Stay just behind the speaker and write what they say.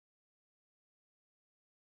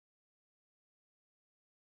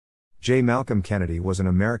J. Malcolm Kennedy was an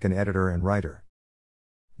American editor and writer.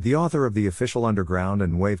 The author of the official Underground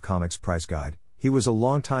and Wave Comics price guide, he was a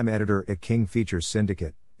longtime editor at King Features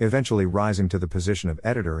Syndicate, eventually rising to the position of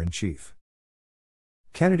editor-in-chief.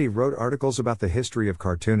 Kennedy wrote articles about the history of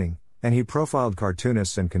cartooning, and he profiled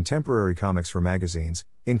cartoonists and contemporary comics for magazines,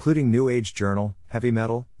 including New Age Journal, Heavy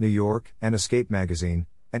Metal, New York, and Escape magazine,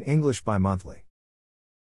 and English bi-monthly.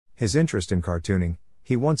 His interest in cartooning,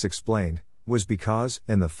 he once explained, was because,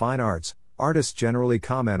 in the fine arts, artists generally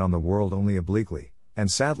comment on the world only obliquely,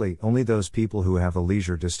 and sadly, only those people who have the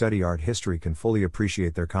leisure to study art history can fully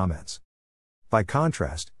appreciate their comments. By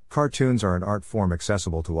contrast, cartoons are an art form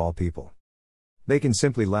accessible to all people. They can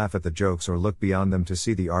simply laugh at the jokes or look beyond them to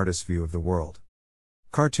see the artist's view of the world.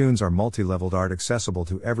 Cartoons are multi-leveled art accessible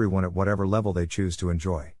to everyone at whatever level they choose to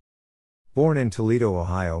enjoy. Born in Toledo,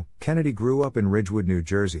 Ohio, Kennedy grew up in Ridgewood, New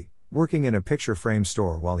Jersey, working in a picture frame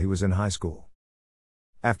store while he was in high school.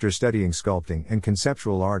 After studying sculpting and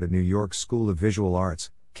conceptual art at New York's School of Visual Arts,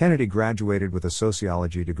 Kennedy graduated with a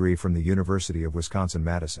sociology degree from the University of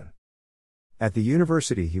Wisconsin-Madison. At the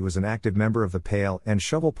university, he was an active member of the Pail and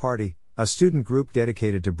Shovel Party, a student group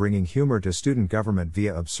dedicated to bringing humor to student government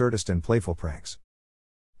via absurdist and playful pranks.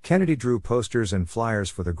 Kennedy drew posters and flyers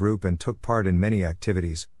for the group and took part in many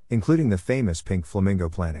activities, including the famous Pink Flamingo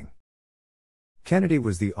planning. Kennedy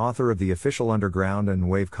was the author of the official Underground and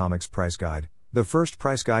Wave Comics price guide, the first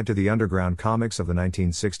price guide to the underground comics of the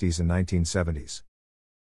 1960s and 1970s.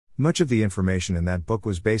 Much of the information in that book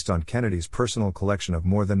was based on Kennedy's personal collection of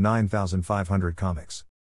more than 9,500 comics.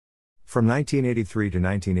 From 1983 to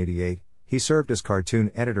 1988, he served as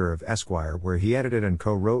cartoon editor of Esquire, where he edited and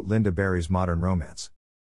co-wrote Lynda Barry's Modern Romance.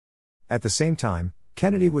 At the same time,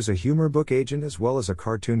 Kennedy was a humor book agent as well as a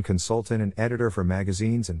cartoon consultant and editor for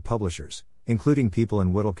magazines and publishers, including People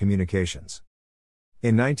and Whittle Communications.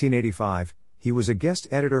 In 1985, he was a guest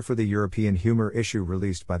editor for the European humor issue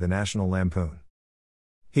released by the National Lampoon.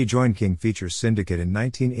 He joined King Features Syndicate in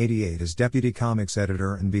 1988 as deputy comics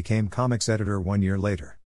editor and became comics editor 1 year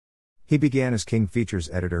later. He began as King Features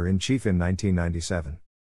editor-in-chief in 1997.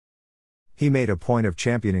 He made a point of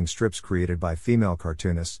championing strips created by female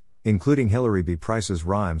cartoonists, including Hilary B. Price's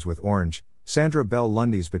Rhymes with Orange, Sandra Bell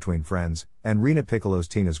Lundy's Between Friends, and Rena Piccolo's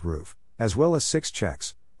Tina's Groove, as well as Six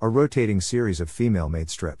Checks, a rotating series of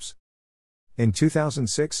female-made strips. In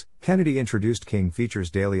 2006, Kennedy introduced King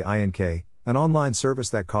Features Daily INK, an online service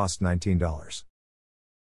that costs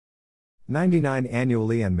 $19.99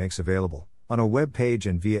 annually and makes available, on a web page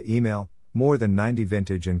and via email, more than 90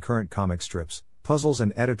 vintage and current comic strips, puzzles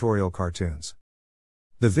and editorial cartoons.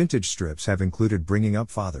 The vintage strips have included Bringing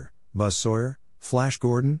Up Father, Buzz Sawyer, Flash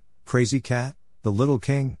Gordon, Crazy Cat, The Little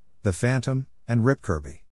King, The Phantom, and Rip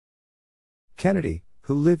Kirby. Kennedy,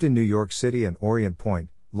 who lived in New York City and Orient Point,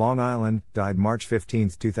 Long Island, died March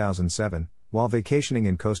 15, 2007, while vacationing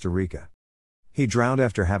in Costa Rica. He drowned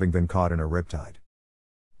after having been caught in a riptide.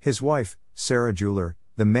 His wife, Sarah Jeweler,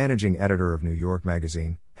 the managing editor of New York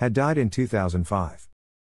Magazine, had died in 2005.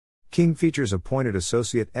 King Features appointed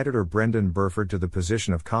associate editor Brendan Burford to the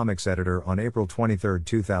position of comics editor on April 23,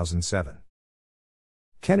 2007.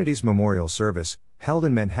 Kennedy's memorial service, held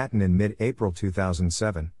in Manhattan in mid-April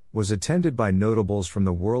 2007, was attended by notables from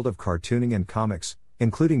the world of cartooning and comics,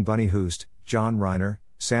 including Bunny Hoost, John Reiner,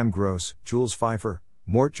 Sam Gross, Jules Pfeiffer,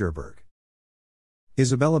 Mort Jerberg,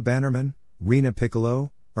 Isabella Bannerman, Rena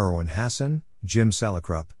Piccolo, Erwin Hassan, Jim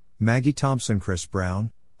Salicrup, Maggie Thompson, Chris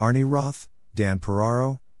Brown, Arnie Roth, Dan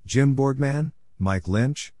Ferraro, Jim Borgman, Mike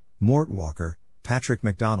Lynch, Mort Walker, Patrick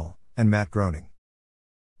McDonnell, and Matt Groening.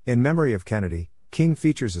 In memory of Kennedy, King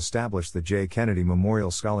Features established the J. Kennedy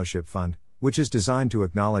Memorial Scholarship Fund, which is designed to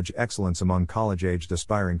acknowledge excellence among college-aged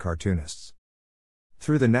aspiring cartoonists.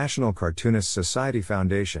 Through the National Cartoonists Society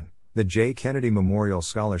Foundation, the J. Kennedy Memorial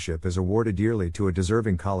Scholarship is awarded yearly to a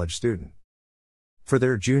deserving college student for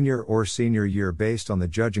their junior or senior year based on the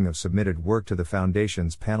judging of submitted work to the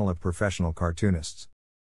Foundation's panel of professional cartoonists.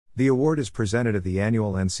 The award is presented at the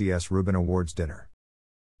annual NCS Rubin Awards dinner.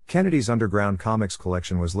 Kennedy's underground comics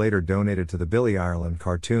collection was later donated to the Billy Ireland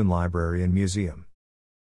Cartoon Library and Museum.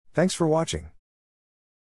 Thanks for watching.